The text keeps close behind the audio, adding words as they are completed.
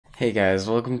Hey guys,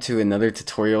 welcome to another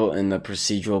tutorial in the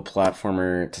procedural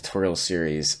platformer tutorial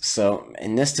series. So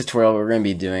in this tutorial, what we're going to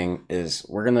be doing is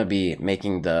we're going to be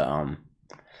making the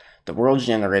world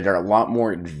generator a lot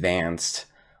more advanced.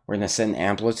 We're going to set an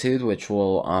amplitude, which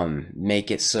will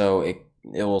make it so it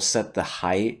will set the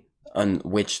height on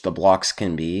which the blocks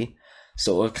can be.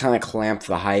 So it will kind of clamp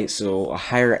the height. So a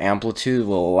higher amplitude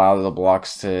will allow the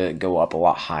blocks to go up a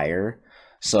lot higher.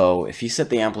 So if you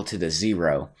set the amplitude to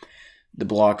 0, the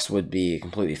blocks would be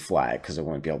completely flat because it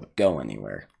wouldn't be able to go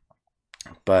anywhere.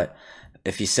 But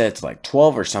if you set it to like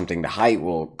 12 or something, the height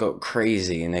will go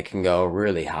crazy and it can go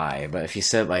really high. But if you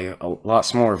set like a lot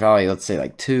smaller value, let's say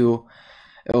like 2,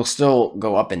 it will still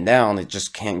go up and down. It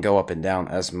just can't go up and down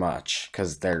as much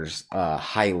because there's a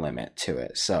height limit to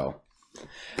it. So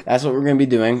that's what we're going to be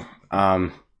doing.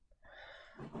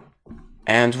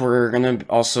 And we're going to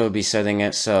also be setting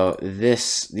it so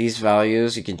these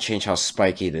values, you can change how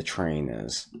spiky the train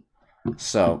is.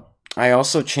 So I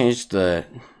also changed the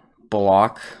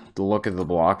look of the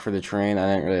block for the train.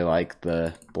 I didn't really like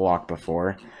the block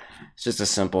before. It's just a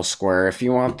simple square. If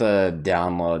you want the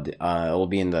download, it will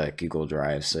be in the Google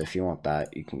Drive. So if you want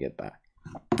that, you can get that.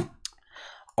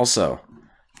 Also,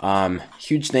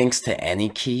 huge thanks to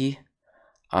AnyKey.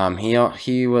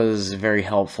 He was very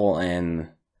helpful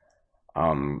in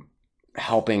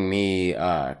helping me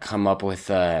come up with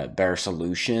a better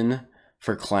solution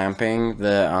for clamping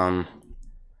the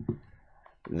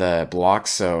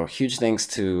blocks. So huge thanks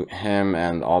to him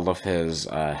and all of his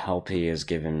help he has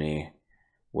given me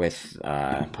with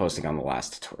posting on the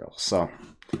last tutorial. So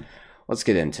let's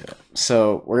get into it.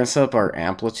 So we're gonna set up our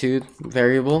amplitude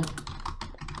variable,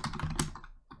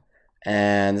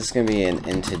 and this is gonna be an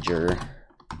integer.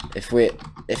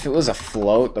 If it was a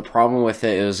float, the problem with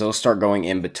it is it'll start going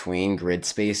in between grid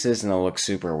spaces and it'll look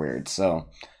super weird. So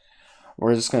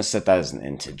we're just going to set that as an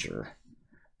integer.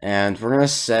 And we're going to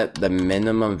set the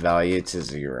minimum value to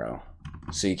 0.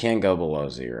 So you can't go below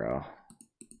 0.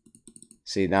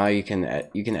 See, now you can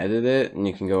edit it and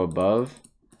you can go above.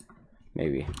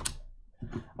 Maybe.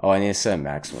 Oh, I need to set a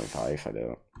maximum value if I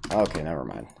don't. Okay, never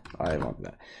mind. I want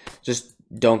that. Just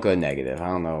don't go negative. I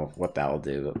don't know what that will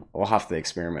do, but we'll have to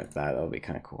experiment with that. That'll be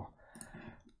kind of cool.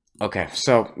 Okay,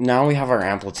 so now we have our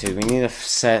amplitude. We need to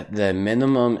set the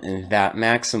minimum and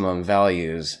maximum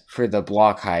values for the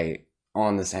block height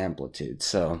on this amplitude.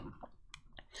 So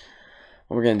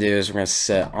what we're going to do is we're going to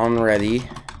set onReady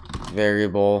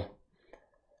variable,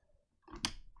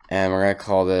 and we're going to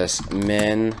call this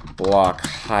min block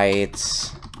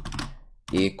height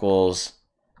equals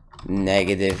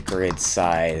negative grid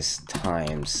size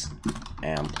times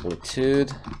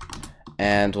amplitude.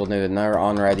 And we'll do another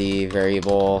onReady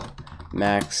variable,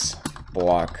 max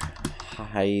block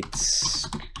height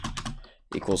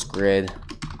equals grid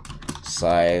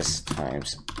size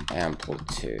times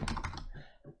amplitude.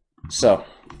 So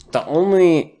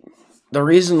the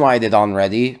reason why I did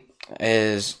onReady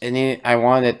is I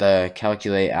wanted it to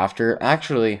calculate after.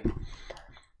 Actually,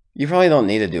 you probably don't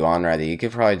need to do onReady. You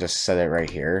could probably just set it right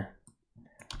here.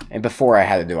 And before I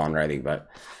had to do onReady, but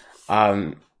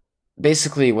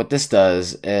basically what this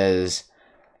does is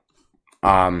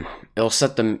it'll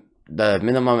set the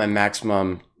minimum and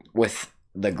maximum with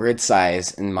the grid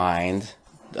size in mind,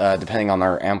 depending on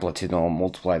our amplitude, and we'll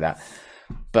multiply that.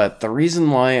 But the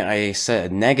reason why I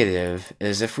set a negative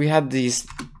is if we had the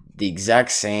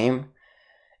exact same,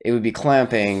 it would be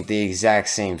clamping the exact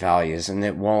same values, and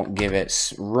it won't give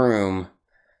it room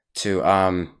to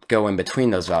go in between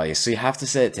those values. So you have to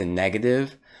set it to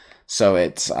negative, so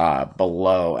it's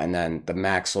below, and then the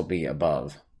max will be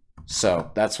above.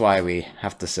 So that's why we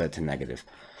have to set it to negative.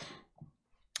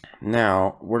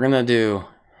 Now we're gonna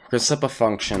set up a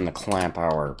function to clamp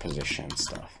our position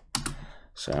stuff.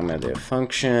 So I'm gonna do a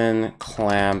function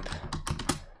clamp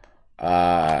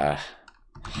height.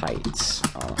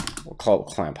 We'll call it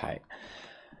clamp height.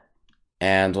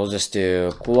 And we'll just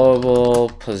do global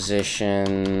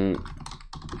position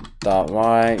dot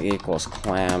y equals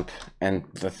clamp. And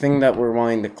the thing that we're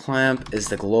wanting to clamp is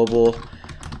the global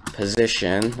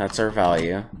position, that's our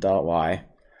value, dot y.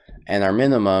 And our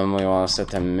minimum, we want to set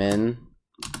to min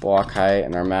block height,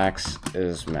 and our max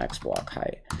is max block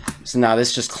height. So now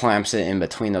this just clamps it in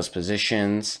between those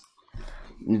positions.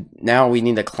 Now we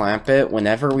need to clamp it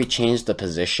whenever we change the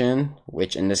position,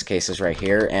 which in this case is right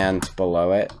here, and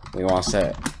below it, we want to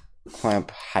set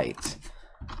clamp height.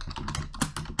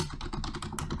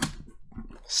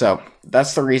 So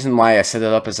that's the reason why I set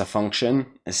it up as a function,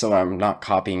 is so I'm not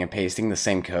copying and pasting the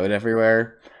same code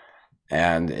everywhere,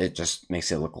 and it just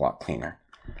makes it look a lot cleaner.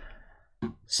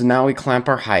 So now we clamp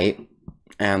our height,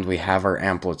 and we have our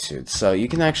amplitude. So you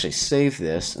can actually save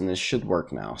this, and this should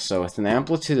work now. So with an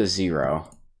amplitude of 0,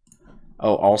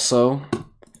 oh, also,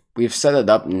 we've set it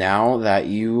up now that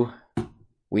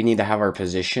we need to have our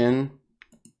position.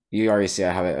 You already see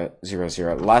I have it at 0,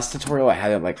 0. Last tutorial I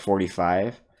had it like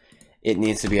 45. It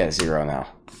needs to be at 0 now.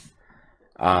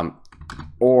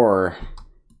 Or,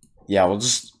 yeah, we'll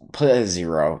just put it at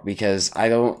 0 because I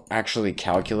don't actually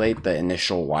calculate the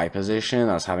initial Y position.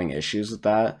 I was having issues with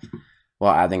that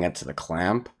while adding it to the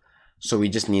clamp. So we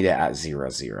just need it at 0,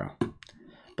 0.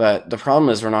 But the problem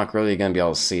is we're not really going to be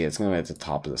able to see it. It's going to be at the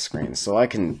top of the screen. So I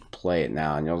can play it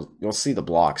now, and you'll see the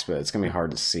blocks, but it's going to be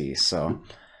hard to see. So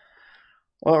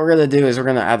what we're going to do is we're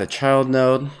going to add a child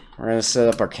node. We're going to set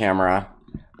up our camera.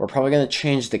 We're probably going to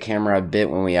change the camera a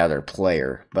bit when we add our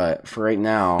player. But for right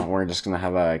now, we're just going to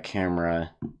have a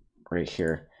camera right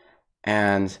here.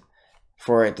 And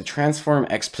for it to transform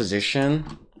X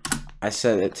position, I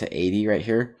set it to 80 right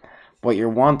here. What you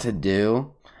want to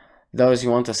do, though, is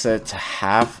you want to set it to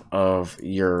half of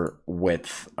your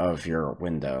width of your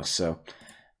window. So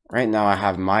right now I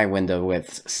have my window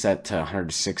width set to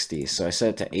 160. So I set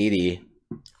it to 80,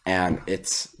 and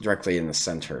it's directly in the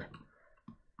center.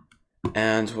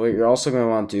 And what you're also going to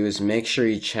want to do is make sure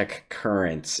you check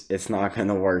currents. It's not going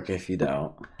to work if you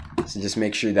don't. So just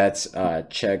make sure that's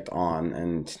checked on,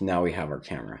 and now we have our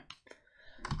camera.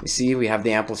 You see, we have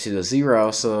the amplitude of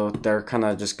 0, so they're kind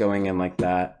of just going in like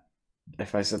that.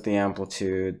 If I set the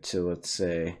amplitude to, let's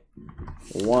say,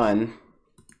 1,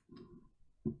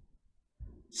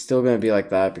 it's still going to be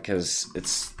like that because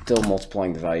it's still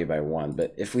multiplying the value by 1.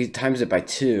 But if we times it by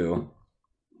 2,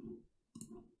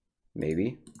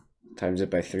 maybe. Times it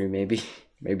by 3, maybe.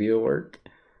 Maybe it'll work.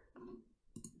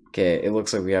 Okay, it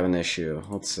looks like we have an issue.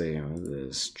 Let's see what it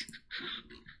is.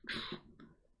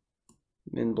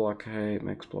 Min block height,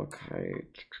 max block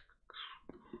height.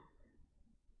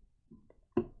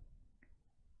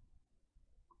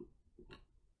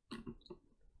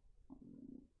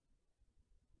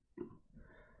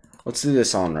 Let's do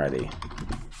this on ready.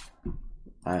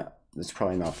 That's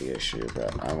probably not the issue,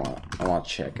 but I want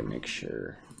to check and make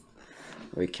sure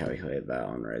we calculate that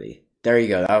on ready. There you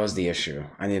go. That was the issue.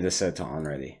 I need to set it to on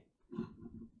ready.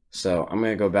 So I'm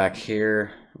going to go back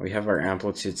here. We have our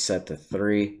amplitude set to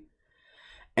 3.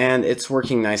 And it's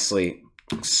working nicely.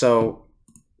 So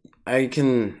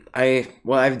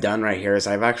what I've done right here is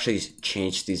I've actually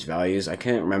changed these values. I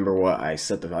can't remember what I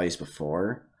set the values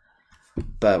before,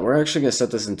 but we're actually going to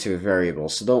set this into a variable.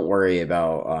 So don't worry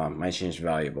about my changed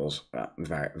variables. We're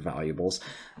going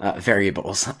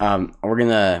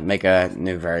to make a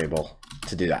new variable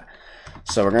to do that.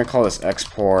 So we're going to call this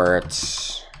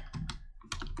export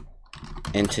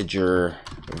integer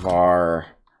var.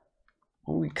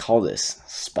 What do we call this?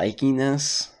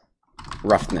 Spikiness?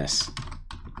 Roughness.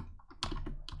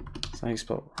 That's how you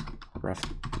spell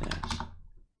roughness. I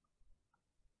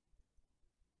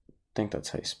think that's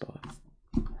how you spell it.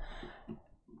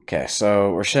 Okay,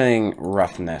 so we're setting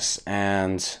roughness,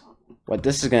 and what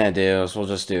this is going to do is we'll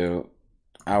just do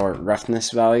our roughness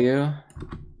value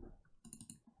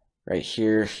right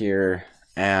here, here,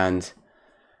 and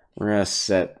we're going to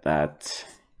set that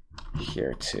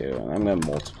here too. I'm going to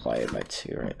multiply it by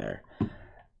 2 right there.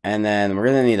 And then we're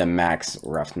going to need a max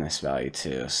roughness value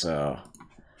too. So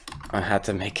I have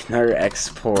to make another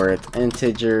export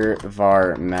integer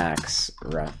var max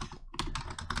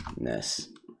roughness.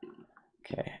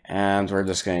 Okay, and we're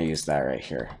just going to use that right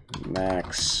here.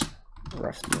 Max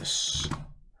roughness.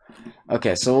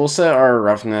 Okay, so we'll set our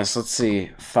roughness, let's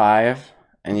see, 5,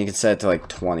 and you can set it to like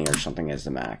 20 or something as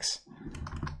the max.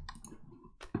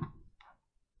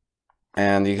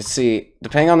 And you can see,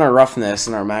 depending on our roughness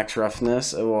and our max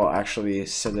roughness, it will actually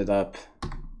set it up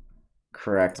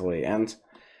correctly. And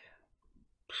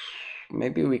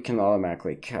maybe we can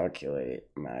automatically calculate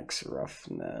max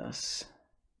roughness.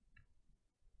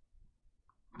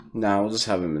 No, we'll just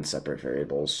have them in separate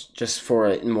variables. Just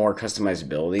for more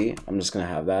customizability, I'm just going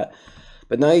to have that.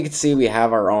 But now you can see we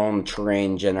have our own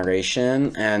terrain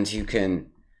generation, and you can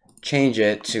change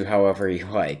it to however you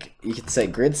like. You can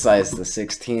set grid size to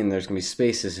 16. There's going to be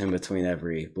spaces in between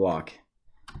every block.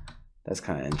 That's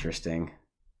kind of interesting.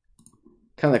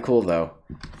 Kind of cool, though.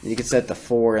 You can set the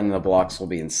 4, and the blocks will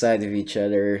be inside of each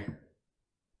other.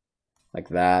 Like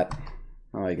that.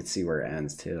 Oh, you can see where it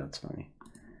ends, too. That's funny.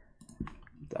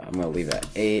 I'm going to leave it at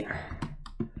 8.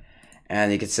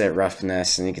 And you can set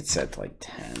roughness, and you can set to like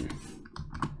 10.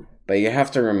 But you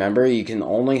have to remember, you can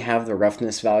only have the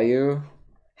roughness value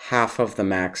half of the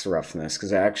max roughness,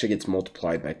 because it actually gets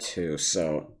multiplied by 2.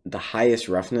 So the highest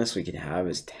roughness we can have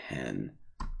is 10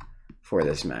 for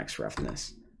this max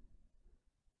roughness.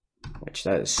 which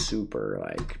that is super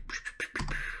like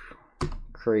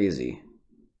crazy.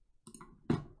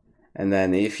 And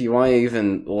then if you want to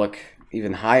even look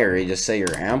even higher, you just set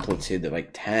your amplitude to like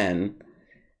 10,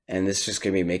 and it's just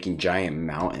gonna be making giant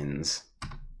mountains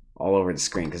all over the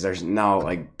screen because there's now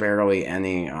like barely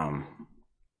any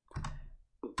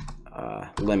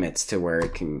limits to where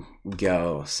it can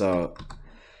go. So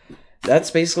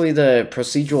that's basically the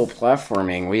procedural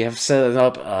platforming. We have set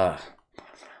up a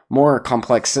more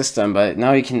complex system, but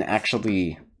now you can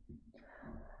actually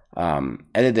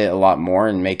edit it a lot more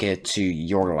and make it to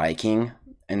your liking.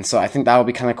 And so I think that would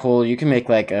be kind of cool. You can make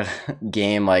like a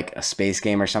game, like a space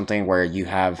game or something, where you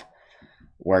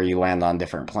land on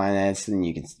different planets and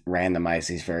you can randomize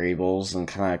these variables and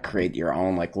kind of create your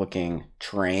own like looking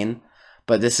terrain.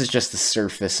 But this is just the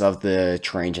surface of the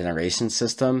terrain generation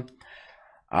system.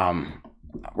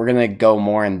 We're going to go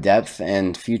more in depth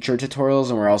in future tutorials,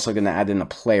 and we're also going to add in a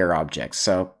player object.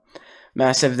 So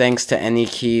massive thanks to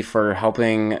AnyKey for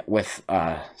helping with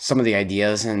some of the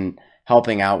ideas and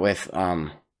helping out with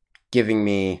giving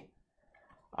me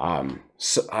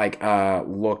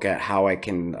look at how I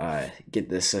can get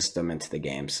this system into the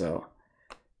game. So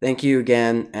thank you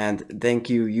again, and thank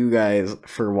you guys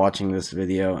for watching this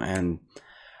video, and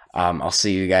I'll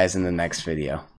see you guys in the next video.